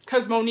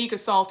because Monique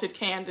assaulted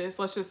Candiace.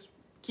 Let's just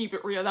keep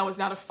it real. That was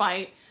not a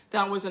fight.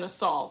 That was an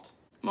assault.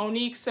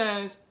 Monique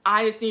says,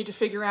 I just need to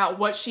figure out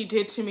what she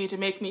did to me to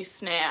make me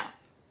snap.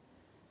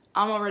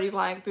 I'm already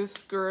like,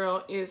 this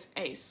girl is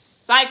a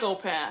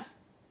psychopath.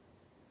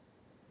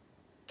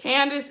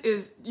 Candiace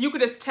is, you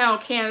could just tell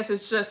Candiace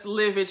is just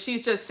livid.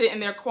 She's just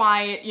sitting there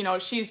quiet. You know,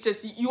 she's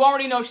just, you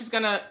already know she's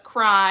gonna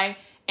cry,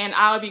 and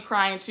I'll be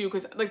crying too,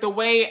 because like the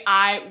way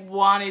I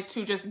wanted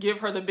to just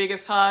give her the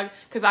biggest hug,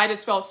 because I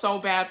just felt so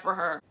bad for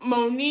her.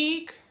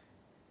 Monique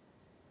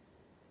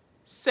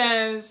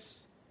says,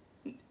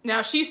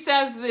 now she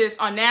says this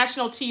on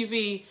national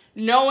TV,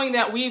 knowing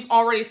that we've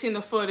already seen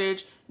the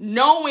footage,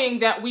 knowing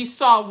that we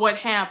saw what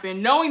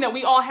happened, knowing that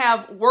we all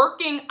have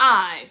working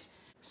eyes.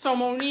 So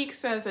Monique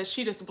says that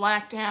she just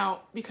blacked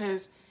out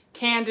because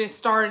Candiace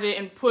started it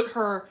and put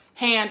her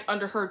hand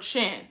under her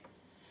chin.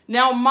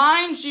 Now,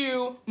 mind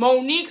you,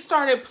 Monique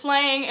started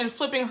playing and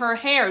flipping her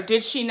hair,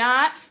 did she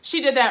not?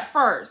 She did that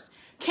first.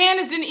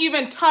 Candiace didn't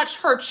even touch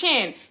her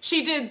chin.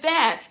 She did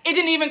that. It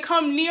didn't even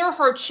come near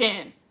her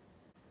chin.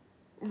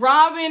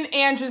 Robin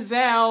and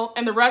Gizelle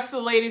and the rest of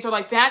the ladies are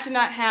like, that did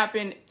not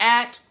happen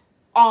at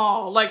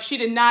all. Like, she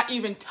did not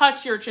even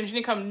touch your chin. She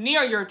didn't come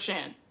near your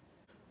chin.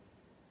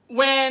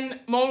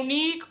 When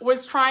Monique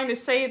was trying to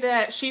say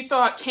that she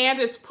thought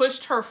Candiace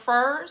pushed her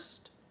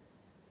first,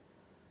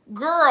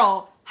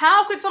 girl,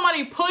 how could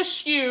somebody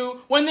push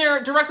you when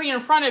they're directly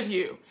in front of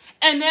you?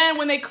 And then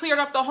when they cleared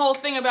up the whole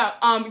thing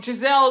about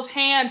Gizelle's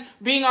hand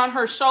being on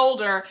her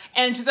shoulder,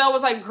 and Gizelle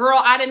was like,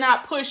 girl, I did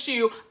not push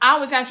you. I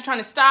was actually trying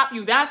to stop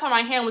you. That's why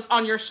my hand was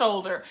on your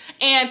shoulder.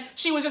 And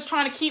she was just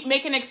trying to keep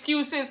making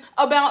excuses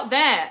about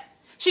that.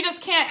 She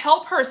just can't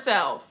help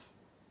herself.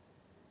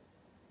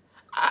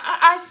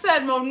 I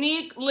said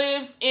Monique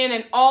lives in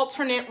an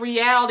alternate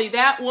reality.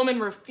 That woman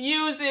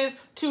refuses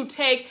to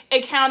take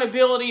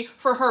accountability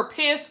for her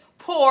piss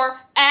poor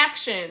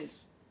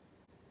actions.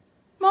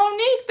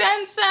 Monique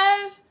then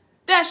says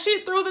that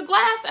she threw the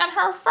glass at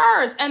her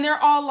first, and they're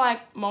all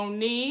like,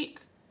 Monique,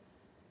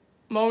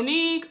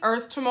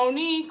 Earth to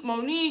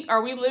Monique,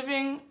 are we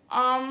living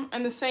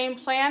in the same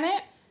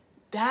planet?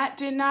 That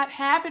did not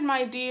happen,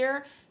 my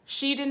dear.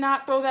 She did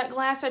not throw that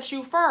glass at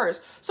you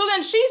first. So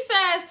then she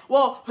says,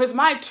 well, because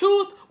my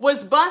tooth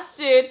was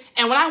busted,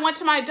 and when I went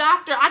to my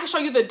doctor, I can show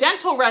you the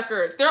dental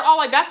records. They're all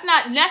like, that's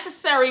not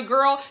necessary,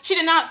 girl. She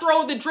did not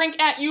throw the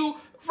drink at you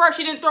first.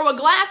 She didn't throw a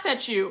glass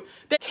at you.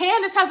 That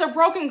Candiace has a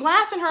broken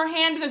glass in her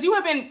hand because you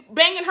have been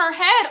banging her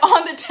head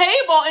on the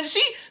table, and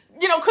she,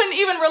 couldn't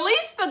even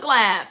release the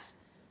glass.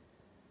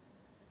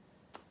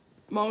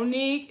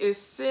 Monique is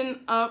sitting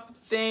up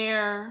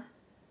there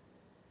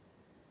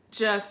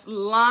just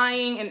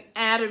lying and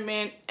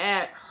adamant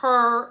at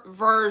her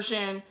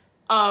version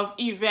of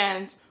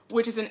events,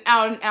 which is an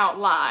out-and-out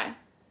lie.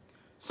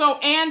 So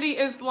Andy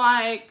is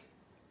like,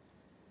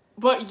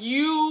 but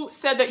you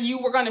said that you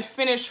were going to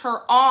finish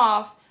her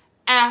off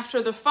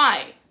after the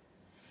fight.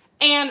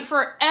 And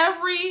for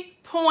every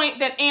point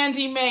that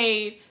Andy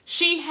made,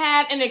 she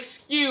had an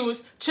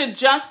excuse to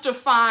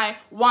justify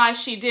why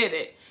she did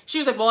it. She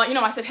was like, well,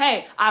 I said,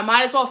 hey, I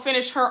might as well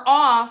finish her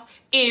off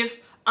if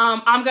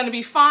I'm going to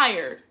be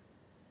fired.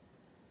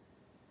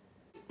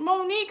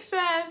 Monique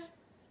says,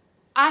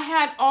 I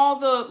had all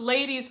the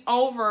ladies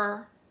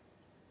over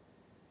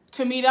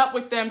to meet up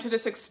with them to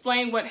just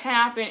explain what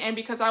happened, and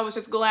because I was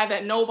just glad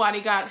that nobody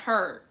got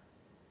hurt.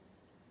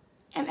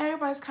 And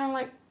everybody's kind of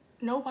like,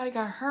 nobody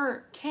got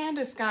hurt.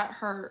 Candiace got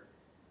hurt.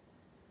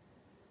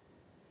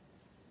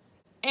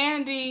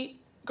 Andy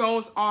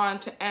goes on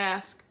to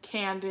ask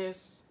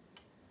Candiace,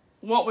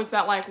 what was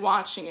that like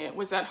watching it?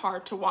 Was that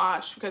hard to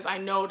watch? Because I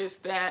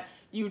noticed that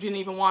you didn't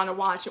even want to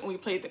watch it when we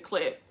played the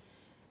clip.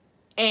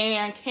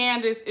 And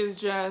Candiace is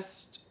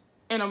just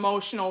an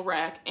emotional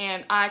wreck,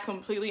 and I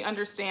completely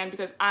understand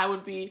because I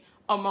would be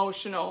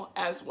emotional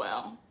as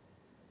well.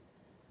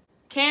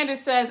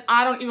 Candiace says,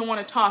 I don't even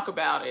want to talk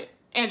about it.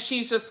 And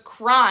she's just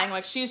crying,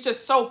 like she's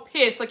just so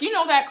pissed. Like,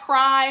 that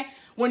cry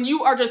when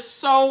you are just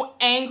so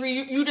angry,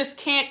 you just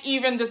can't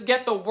even just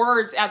get the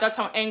words out. That's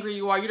how angry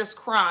you are. You're just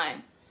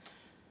crying.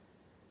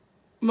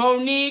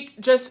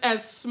 Monique, just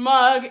as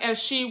smug as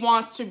she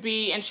wants to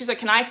be, and she's like,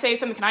 can I say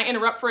something? Can I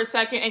interrupt for a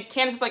second? And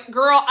Candiace is like,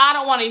 girl, I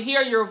don't want to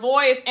hear your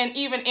voice. And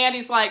even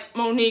Andy's like,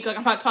 Monique, like,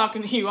 I'm not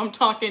talking to you. I'm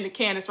talking to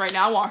Candiace right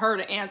now. I want her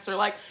to answer.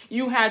 Like,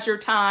 you had your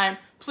time.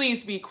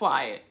 Please be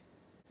quiet.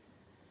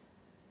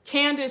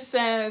 Candiace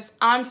says,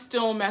 I'm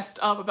still messed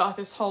up about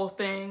this whole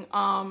thing.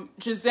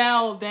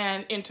 Giselle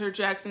then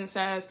interjects and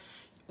says,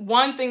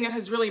 one thing that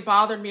has really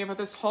bothered me about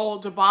this whole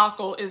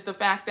debacle is the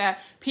fact that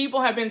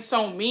people have been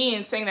so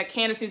mean, saying that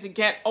Candiace needs to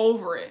get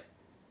over it.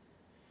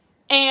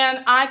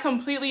 And I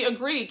completely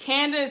agree.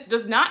 Candiace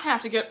does not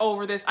have to get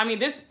over this. I mean,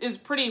 this is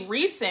pretty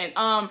recent.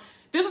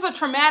 This was a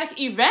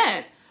traumatic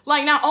event.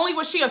 Like, not only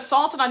was she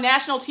assaulted on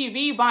national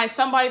TV by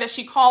somebody that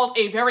she called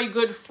a very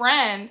good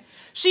friend,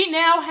 she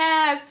now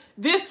has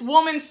this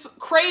woman's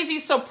crazy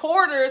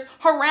supporters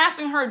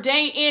harassing her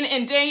day in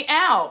and day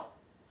out.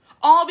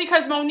 All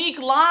because Monique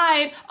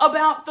lied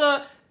about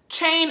the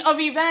chain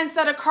of events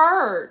that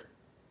occurred.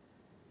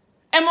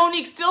 And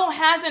Monique still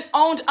hasn't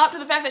owned up to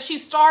the fact that she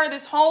started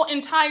this whole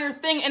entire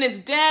thing and is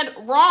dead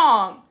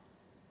wrong.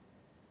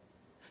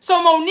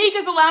 So Monique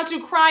is allowed to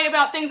cry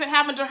about things that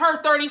happened to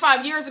her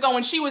 35 years ago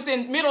when she was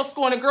in middle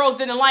school and the girls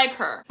didn't like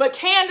her. But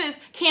Candiace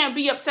can't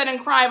be upset and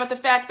cry about the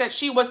fact that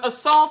she was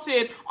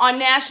assaulted on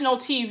national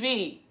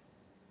TV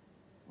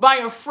by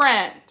a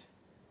friend.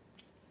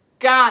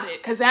 Got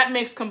it, because that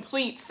makes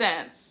complete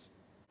sense.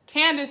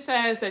 Candiace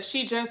says that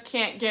she just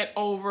can't get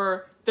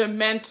over the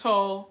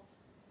mental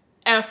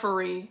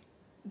effery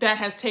that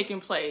has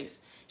taken place.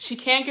 She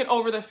can't get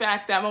over the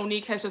fact that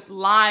Monique has just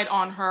lied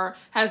on her,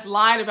 has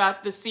lied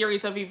about the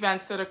series of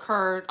events that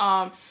occurred.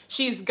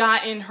 She's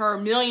gotten her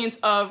millions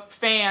of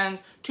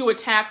fans to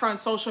attack her on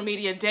social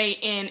media day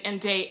in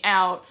and day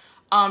out,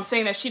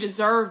 saying that she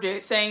deserved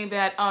it, saying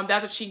that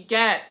that's what she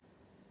gets.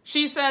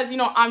 She says, you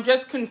know, I'm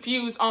just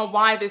confused on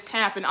why this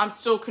happened. I'm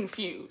still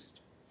confused.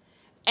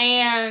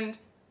 And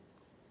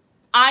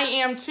I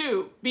am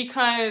too,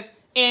 because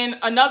in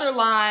another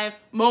live,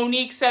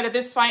 Monique said that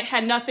this fight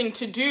had nothing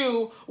to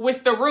do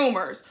with the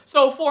rumors.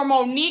 So for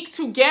Monique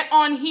to get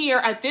on here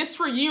at this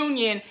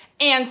reunion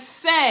and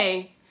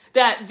say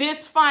that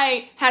this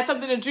fight had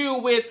something to do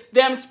with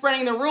them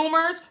spreading the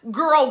rumors,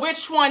 girl,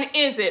 which one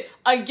is it?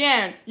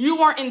 Again,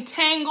 you are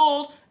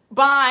entangled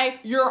by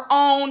your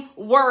own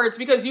words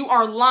because you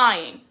are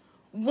lying.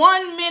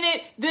 1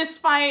 minute, this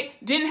fight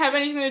didn't have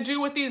anything to do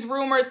with these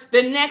rumors.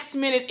 The next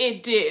minute,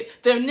 it did.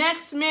 The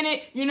next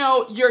minute, you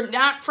know, you're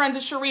not friends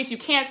with Charisse. You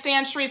can't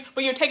stand Charisse,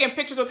 but you're taking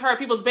pictures with her at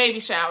people's baby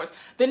showers.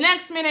 The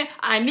next minute,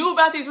 I knew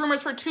about these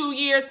rumors for 2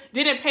 years,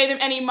 didn't pay them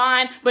any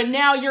mind, but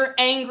now you're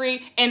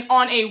angry and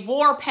on a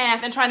war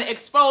path and trying to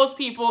expose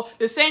people,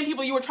 the same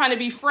people you were trying to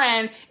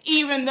befriend,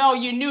 even though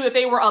you knew that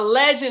they were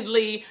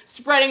allegedly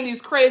spreading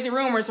these crazy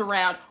rumors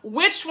around.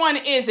 Which one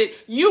is it?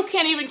 You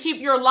can't even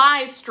keep your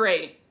lies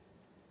straight.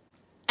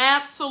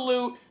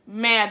 Absolute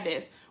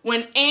madness.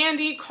 When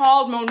Andy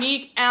called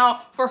Monique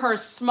out for her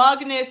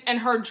smugness and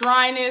her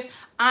dryness,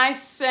 I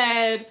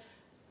said,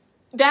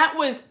 that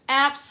was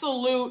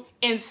absolute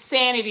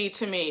insanity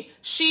to me.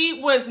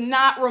 She was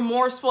not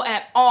remorseful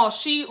at all.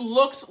 She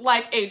looked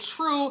like a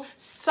true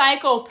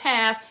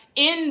psychopath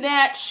in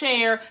that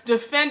chair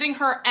defending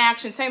her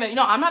actions, saying that, you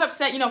know, I'm not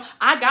upset, you know,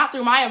 I got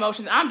through my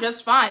emotions, I'm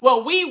just fine.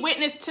 What we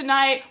witnessed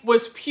tonight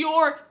was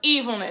pure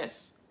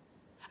evilness.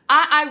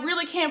 I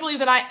really can't believe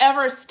that I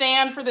ever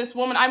stand for this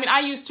woman. I mean,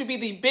 I used to be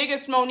the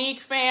biggest Monique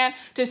fan.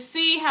 To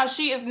see how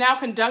she is now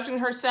conducting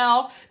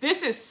herself,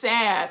 this is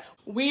sad.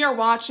 We are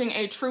watching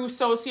a true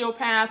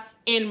sociopath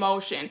in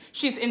motion.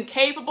 She's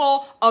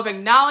incapable of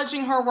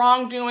acknowledging her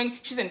wrongdoing.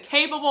 She's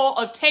incapable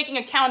of taking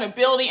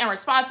accountability and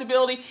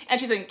responsibility, and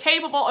she's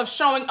incapable of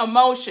showing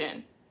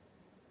emotion.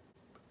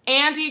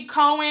 Andy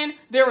Cohen,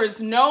 there is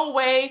no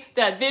way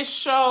that this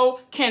show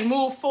can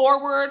move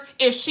forward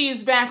if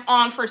she's back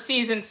on for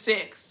season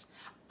 6.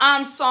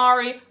 I'm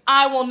sorry,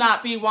 I will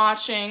not be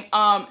watching.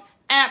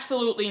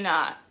 Absolutely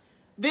not.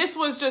 This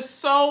was just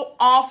so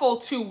awful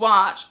to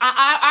watch.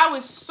 I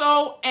was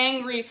so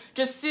angry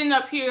just sitting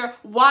up here,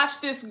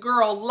 watch this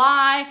girl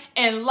lie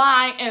and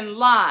lie and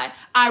lie.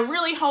 I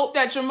really hope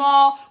that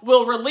Jamal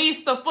will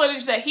release the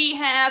footage that he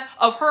has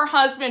of her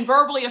husband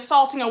verbally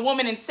assaulting a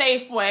woman in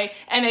Safeway,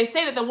 and they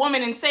say that the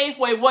woman in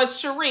Safeway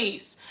was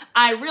Charisse.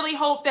 I really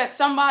hope that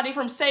somebody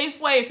from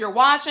Safeway, if you're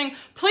watching,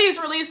 please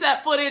release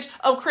that footage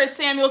of Chris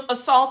Samuels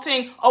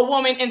assaulting a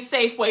woman in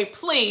Safeway,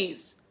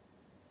 please.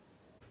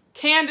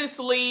 Candiace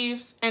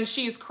leaves and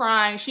she's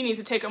crying. She needs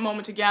to take a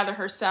moment to gather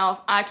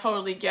herself. I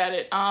totally get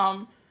it.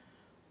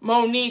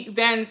 Monique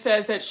then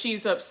says that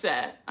she's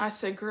upset. I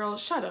said, girl,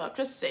 shut up.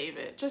 Just save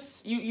it.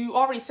 Just you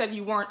already said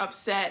you weren't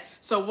upset,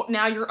 so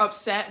now you're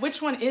upset. Which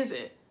one is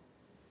it?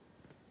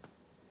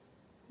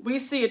 We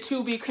see it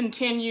to be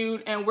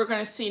continued, and we're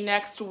going to see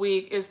next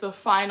week is the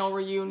final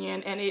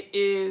reunion, and it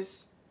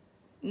is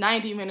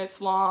 90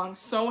 minutes long.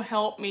 So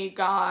help me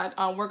God.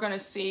 We're going to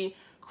see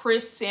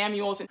Chris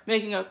Samuels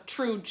making a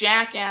true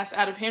jackass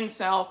out of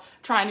himself,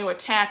 trying to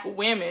attack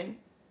women.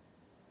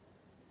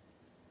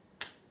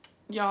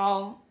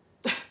 Y'all,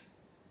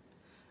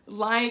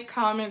 Like,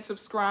 comment,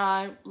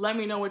 subscribe. Let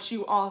me know what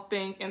you all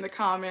think in the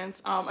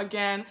comments.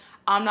 Again,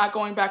 I'm not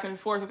going back and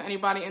forth with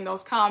anybody in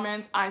those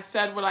comments. I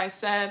said what I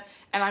said,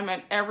 and I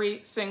meant every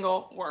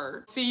single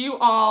word. See you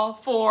all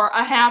for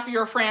a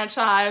happier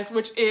franchise,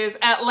 which is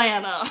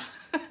Atlanta.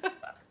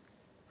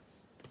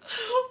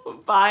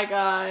 Bye,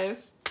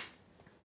 guys.